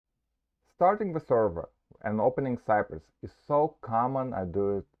Starting the server and opening Cypress is so common, I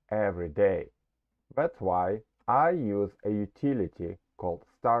do it every day. That's why I use a utility called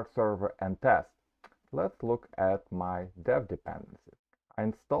start server and test. Let's look at my dev dependencies. I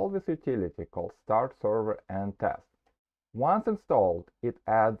installed this utility called start server and test. Once installed, it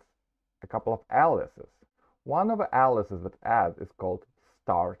adds a couple of aliases. One of the aliases that adds is called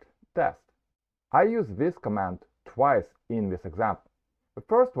start test. I use this command twice in this example. The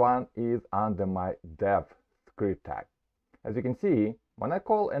first one is under my dev script tag. As you can see, when I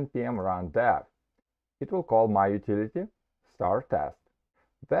call npm run dev, it will call my utility start test.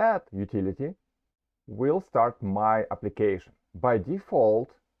 That utility will start my application. By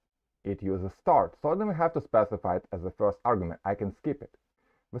default, it uses start, so I don't have to specify it as the first argument. I can skip it.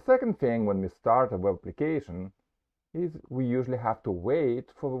 The second thing when we start a web application is we usually have to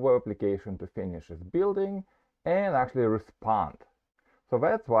wait for the web application to finish its building and actually respond. So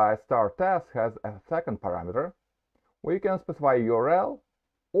that's why start test has a second parameter where you can specify URL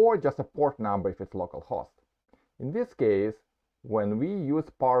or just a port number if it's localhost. In this case, when we use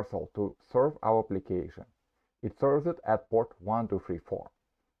Parcel to serve our application, it serves it at port 1234.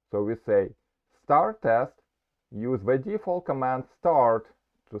 So we say start test, use the default command start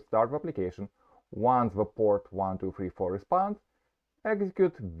to start the application. Once the port 1234 responds,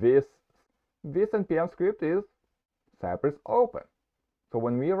 execute this. This npm script is Cypress open. So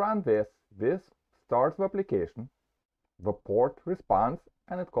when we run this starts the application, the port responds,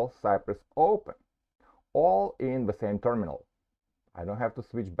 and it calls Cypress open, all in the same terminal. I don't have to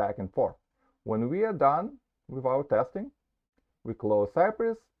switch back and forth. When we are done with our testing, we close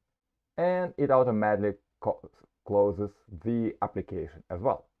Cypress, and it automatically closes the application as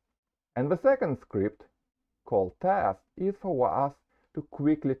well. And the second script, called test, is for us to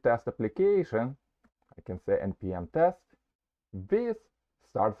quickly test application. I can say npm test. This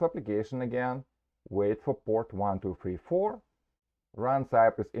starts the application again, wait for port 1234, run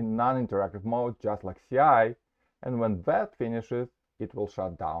Cypress in non-interactive mode just like CI, and when that finishes, it will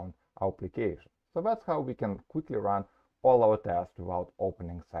shut down our application. So that's how we can quickly run all our tests without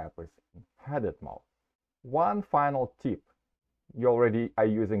opening Cypress in headed mode. One final tip. You already are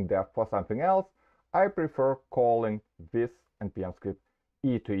using dev for something else. I prefer calling this npm script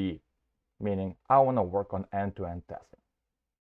E2E, meaning I want to work on end-to-end testing.